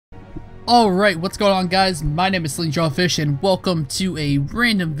Alright, what's going on, guys? My name is Jawfish and welcome to a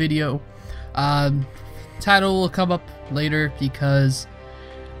random video. Title will come up later because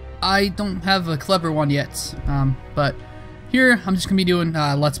I don't have a clever one yet. But here I'm just gonna be doing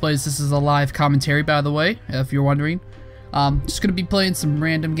Let's Plays. This is a live commentary, by the way, if you're wondering. Just gonna be playing some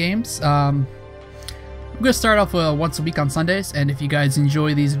random games. I'm gonna start off once a week on Sundays, and if you guys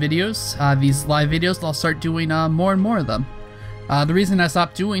enjoy these videos, these live videos, I'll start doing more and more of them. The reason I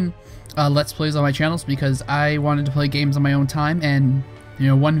stopped doing Let's Plays on my channel is because I wanted to play games on my own time, and you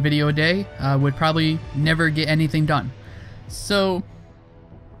know, one video a day would probably never get anything done. So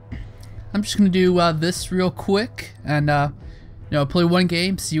I'm just gonna do this real quick and you know, play one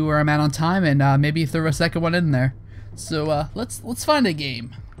game, see where I'm at on time, and maybe throw a second one in there. So let's find a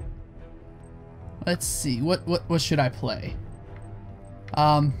game. Let's see, what should I play?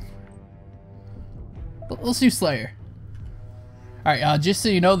 Let's do Slayer. Alright, just so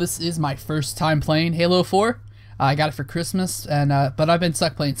you know, this is my first time playing Halo 4. I got it for Christmas, and but I've been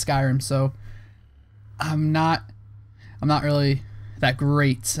stuck playing Skyrim, so I'm not really that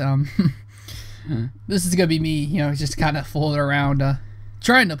great. This is gonna be me, you know, just kind of fooling around,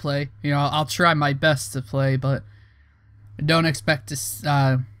 trying to play. You know, I'll try my best to play, but don't expect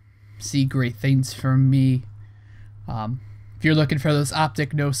to see great things from me. If you're looking for those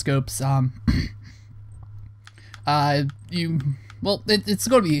optic no scopes, well, it's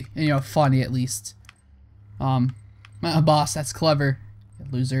going to be, you know, funny at least. Boss, that's clever.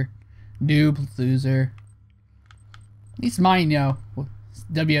 Loser. Noob, loser. At least mine, you know,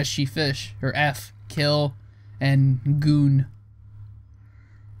 WSG fish, or F, kill, and goon.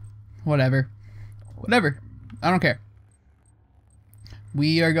 Whatever. Whatever. I don't care.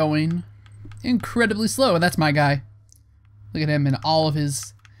 We are going incredibly slow, and that's my guy. Look at him in all of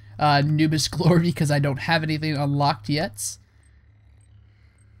his noobish glory, because I don't have anything unlocked yet.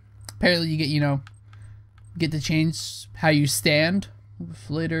 Apparently you get, you know, get to change how you stand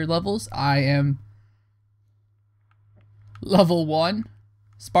with later levels. I am level 1,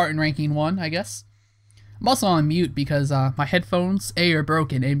 Spartan ranking 1, I guess. I'm also on mute because my headphones, A, are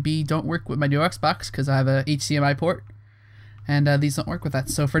broken, and B, don't work with my new Xbox because I have a HDMI port, and these don't work with that.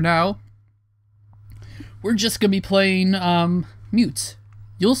 So for now, we're just gonna be playing mute.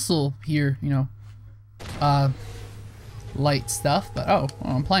 You'll still hear, you know, light stuff, but oh,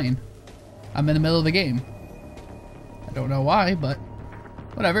 I'm playing. I'm in the middle of the game. I don't know why, but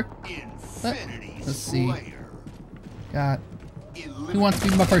whatever. Let's see. Who wants to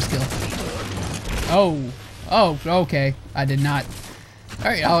be my first kill? Oh, okay. I did not.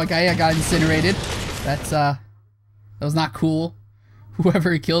 Alright, okay, I got incinerated. That was not cool.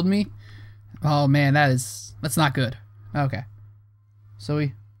 Whoever killed me. Oh man, that's not good. Okay.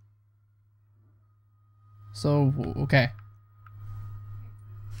 Okay.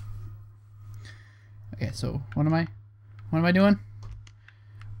 Okay, so what am I doing?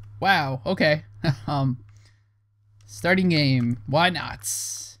 Wow, okay. Starting game. Why not?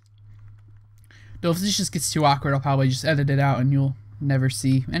 Though if this just gets too awkward, I'll probably just edit it out and you'll never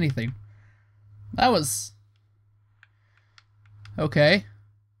see anything. That was okay.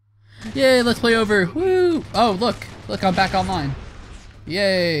 Yay, let's play over. Woo! Oh, look, I'm back online.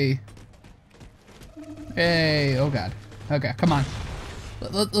 Yay. Hey, oh god. Okay, come on.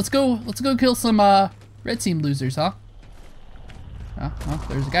 Let's go kill some red team losers, huh? Oh,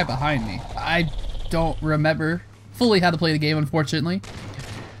 there's a guy behind me. I don't remember fully how to play the game, unfortunately.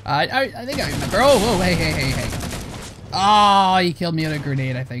 I think I remember. Oh, whoa, hey. Ah, he killed me with a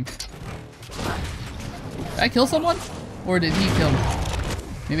grenade, I think. Did I kill someone? Or did he kill me?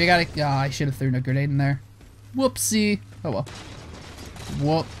 Maybe I should have thrown a grenade in there. Whoopsie. Oh well.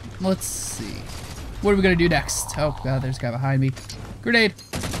 Whoop. Let's see. What are we gonna do next? Oh god, there's a guy behind me. Grenade!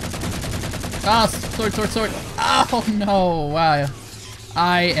 Ah, sword. Oh no, wow.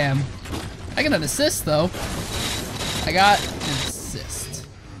 I got an assist though. I got an assist.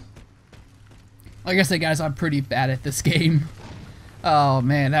 Like I said, guys, I'm pretty bad at this game. Oh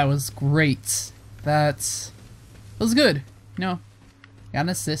man, that was great. That was good. You know, got an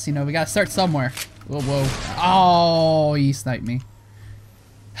assist, you know, we gotta start somewhere. Whoa. Oh, he sniped me.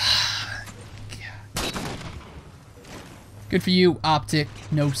 Good for you, Optic.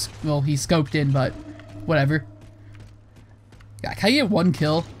 No, well, he scoped in, but whatever. Yeah, can I get one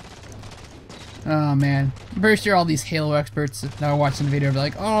kill? Oh man, I'm pretty sure all these Halo experts that are watching the video are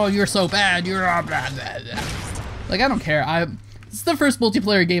like, "Oh, you're so bad. You're blah, blah, blah." Like, I don't care. This is the first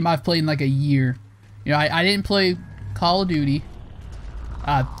multiplayer game I've played in like a year. You know, I didn't play Call of Duty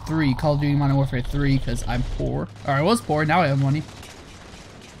 3, Call of Duty Modern Warfare 3, because I'm poor. Or I was poor. Now I have money.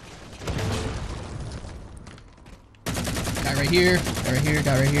 right here. Got right here.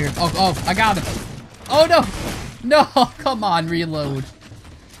 Got right here. Oh, I got him. Oh, no. No, come on, reload.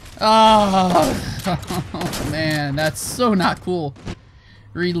 Oh, man, that's so not cool.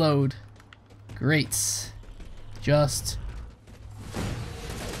 Reload. Great. Just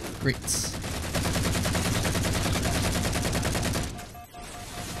great.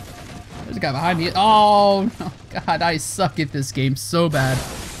 There's a guy behind me. Oh, no. God, I suck at this game so bad.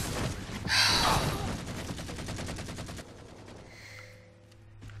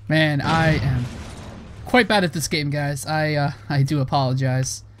 Man, I am quite bad at this game, guys. I do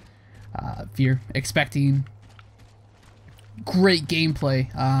apologize if you're expecting great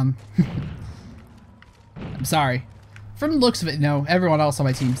gameplay. I'm sorry. From the looks of it, no. Everyone else on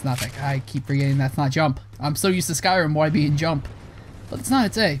my team's not that. I keep forgetting that's not jump. I'm so used to Skyrim, why being jump? But it's not,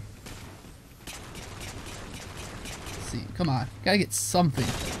 it's A. Let's see, come on. Gotta get something.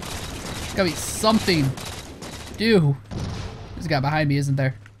 Gotta be something. Dude. There's a guy behind me, isn't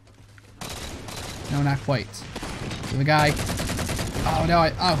there? No, not quite. There's a guy. Oh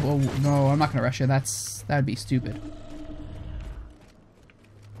no! Oh no! I'm not gonna rush it. That'd be stupid.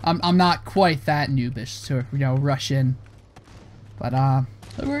 I'm not quite that noobish to rush in, but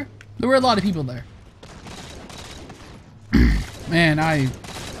there were a lot of people there. Man, I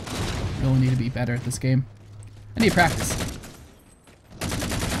really need to be better at this game. I need to practice.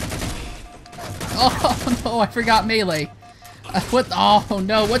 Oh no! I forgot melee. What? Oh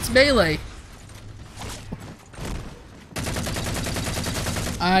no! What's melee?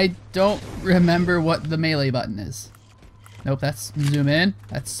 I don't remember what the melee button is. Nope, that's zoom in.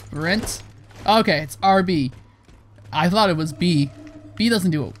 That's sprint. Okay, it's RB. I thought it was B. B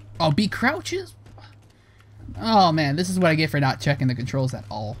doesn't do it. Oh, B crouches? Oh man, this is what I get for not checking the controls at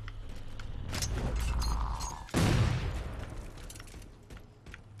all.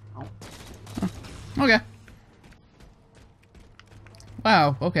 Huh. Okay.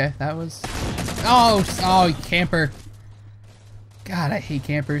 Wow, okay, that was... Oh, camper. God, I hate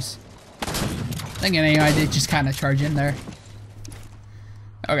campers. Thinking anyway, I did just kind of charge in there.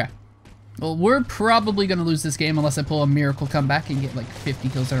 Okay. Well, we're probably going to lose this game unless I pull a miracle comeback and get like 50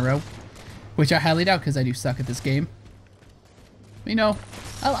 kills in a row. Which I highly doubt because I do suck at this game. You know,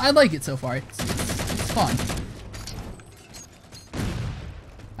 I like it so far. It's fun.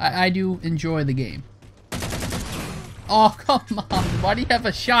 I do enjoy the game. Oh, come on. Why do you have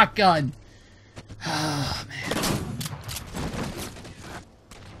a shotgun? Oh, man.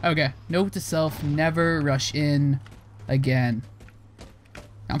 Okay, note to self, never rush in again.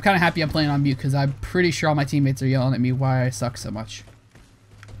 I'm kind of happy I'm playing on mute because I'm pretty sure all my teammates are yelling at me why I suck so much.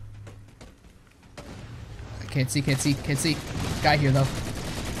 I can't see. Guy here, though.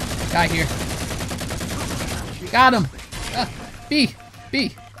 Guy here. Got him! B!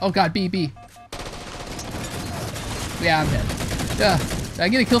 Oh god, B. Yeah, I'm dead. Did I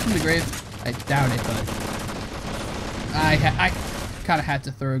get a kill from the grave? I doubt it, but... I kind of had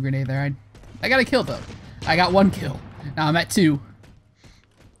to throw a grenade there. I got a kill though. I got 1 kill. Now I'm at 2.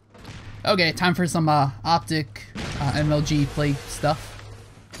 Okay, time for some optic MLG play stuff.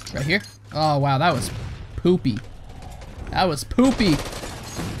 Right here. Oh wow, that was poopy. That was poopy.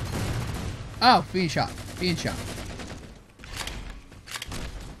 Oh, being shot.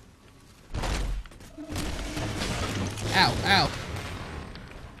 Ow.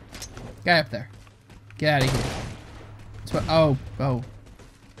 Guy up there. Get out of here. Oh.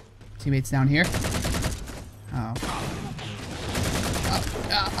 Teammates down here. Oh,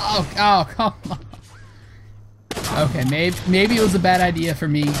 come on. Okay, maybe it was a bad idea for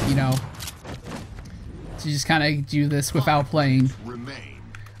me, to just kind of do this without playing.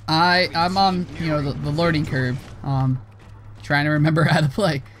 I'm on, the learning curve, trying to remember how to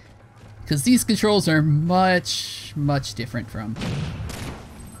play. Because these controls are much different from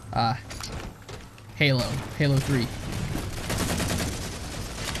Halo 3.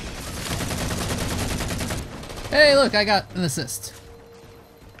 Hey, look, I got an assist.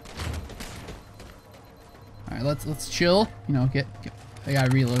 All right, let's chill. I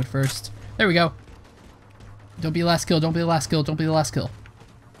gotta reload first. There we go. Don't be the last kill. Don't be the last kill. Don't be the last kill.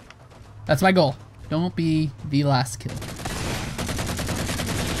 That's my goal. Don't be the last kill.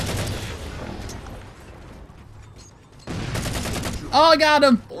 Oh, I got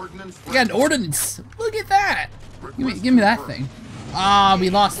him. I got an ordnance. Look at that. Give me that thing. Ah, we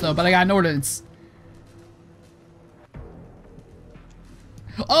lost though, but I got an ordnance.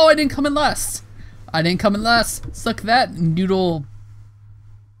 Oh, I didn't come in last. Suck that, noodle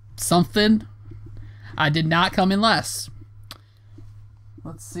something. I did not come in last.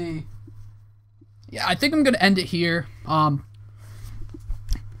 Let's see. Yeah, I think I'm gonna end it here. Look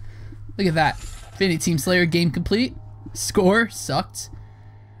at that. Infinity Team Slayer game complete. Score sucked.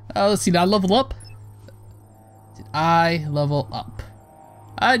 Let's see, did I level up? Did I level up?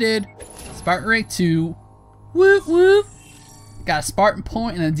 I did. Spartan rank 2. Whoop whoop. Got a Spartan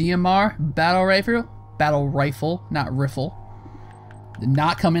point and a DMR battle rifle. Battle rifle, not riffle. Did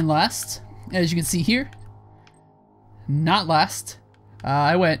not come in last. As you can see here. Not last.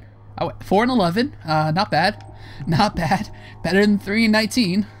 I went 4 and 11. Not bad. Not bad. Better than 3 and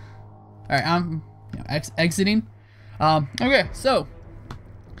 19. Alright, I'm exiting. Okay, so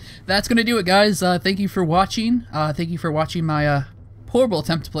that's gonna do it, guys. Thank you for watching. Thank you for watching my horrible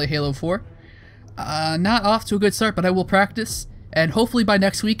attempt to play Halo 4. Not off to a good start, but I will practice, and hopefully by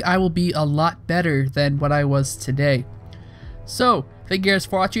next week I will be a lot better than what I was today. So, thank you guys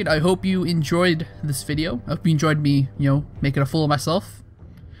for watching. I hope you enjoyed this video. I hope you enjoyed me, making a fool of myself,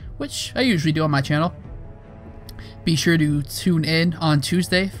 which I usually do on my channel. Be sure to tune in on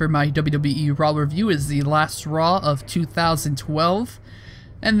Tuesday for my WWE Raw review. It's the last Raw of 2012.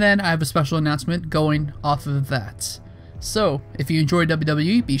 And then I have a special announcement going off of that. So, if you enjoyed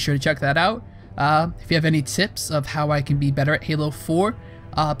WWE, be sure to check that out. If you have any tips of how I can be better at Halo 4,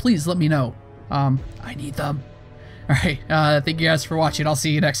 please let me know. I need them. Alright, thank you guys for watching. I'll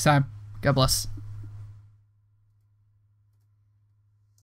see you next time. God bless.